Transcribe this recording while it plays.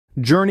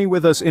Journey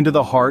with us into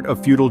the heart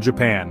of feudal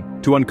Japan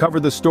to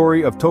uncover the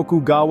story of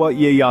Tokugawa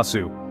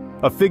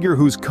Ieyasu, a figure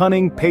whose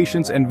cunning,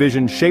 patience, and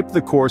vision shaped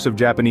the course of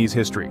Japanese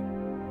history.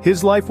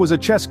 His life was a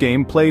chess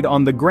game played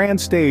on the grand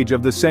stage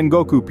of the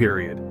Sengoku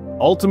period,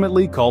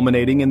 ultimately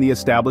culminating in the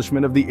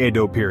establishment of the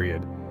Edo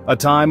period, a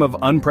time of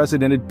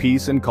unprecedented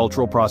peace and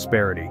cultural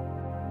prosperity.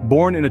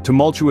 Born in a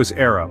tumultuous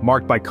era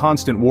marked by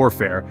constant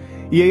warfare,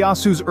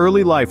 Ieyasu's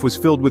early life was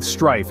filled with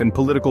strife and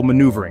political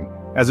maneuvering.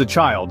 As a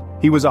child,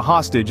 he was a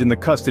hostage in the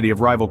custody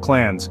of rival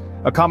clans,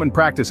 a common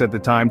practice at the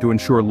time to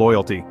ensure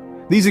loyalty.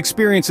 These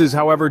experiences,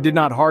 however, did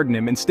not harden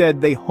him.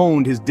 Instead, they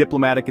honed his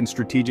diplomatic and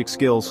strategic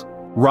skills.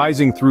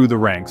 Rising through the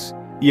ranks,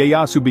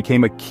 Ieyasu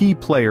became a key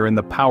player in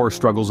the power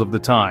struggles of the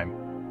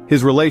time.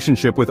 His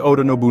relationship with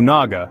Oda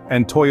Nobunaga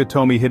and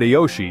Toyotomi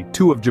Hideyoshi,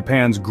 two of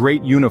Japan's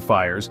great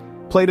unifiers,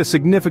 played a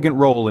significant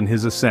role in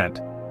his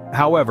ascent.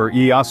 However,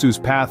 Ieyasu's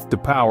path to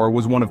power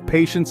was one of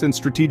patience and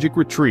strategic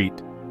retreat,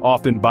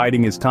 often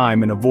biding his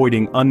time and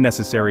avoiding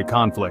unnecessary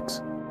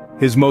conflicts.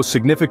 His most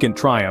significant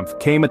triumph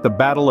came at the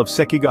Battle of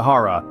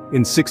Sekigahara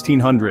in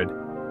 1600,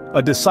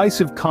 a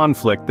decisive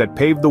conflict that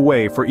paved the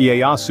way for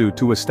Ieyasu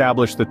to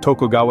establish the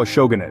Tokugawa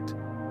Shogunate.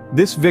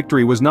 This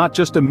victory was not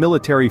just a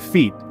military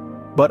feat,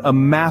 but a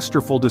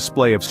masterful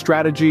display of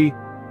strategy,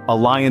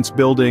 alliance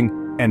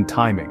building, and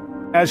timing.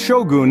 As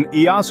shogun,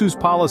 Ieyasu's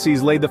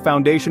policies laid the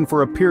foundation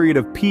for a period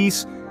of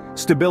peace,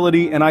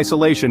 stability, and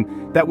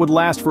isolation that would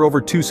last for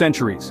over 2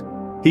 centuries.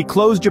 He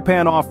closed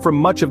Japan off from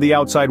much of the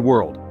outside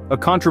world, a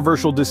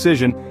controversial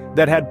decision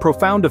that had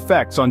profound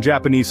effects on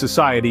Japanese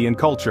society and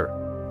culture.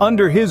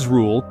 Under his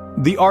rule,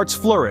 the arts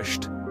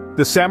flourished.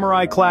 The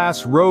samurai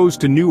class rose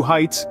to new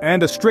heights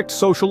and a strict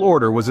social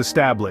order was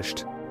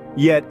established.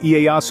 Yet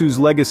Ieyasu's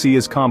legacy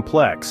is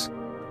complex.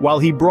 While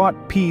he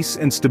brought peace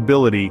and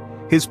stability,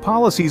 his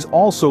policies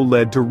also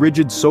led to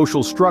rigid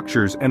social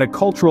structures and a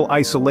cultural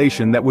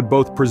isolation that would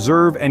both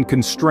preserve and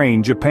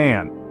constrain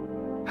Japan.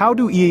 How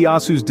do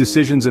Ieyasu's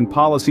decisions and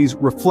policies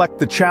reflect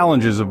the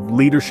challenges of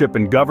leadership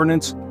and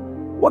governance?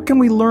 What can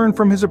we learn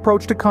from his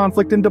approach to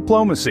conflict and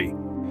diplomacy?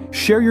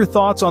 Share your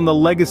thoughts on the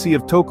legacy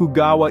of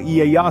Tokugawa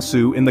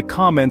Ieyasu in the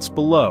comments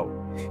below.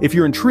 If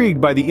you're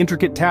intrigued by the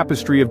intricate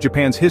tapestry of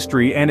Japan's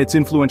history and its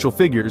influential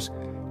figures,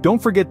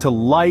 don't forget to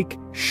like,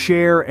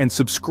 share, and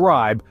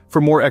subscribe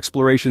for more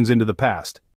explorations into the past.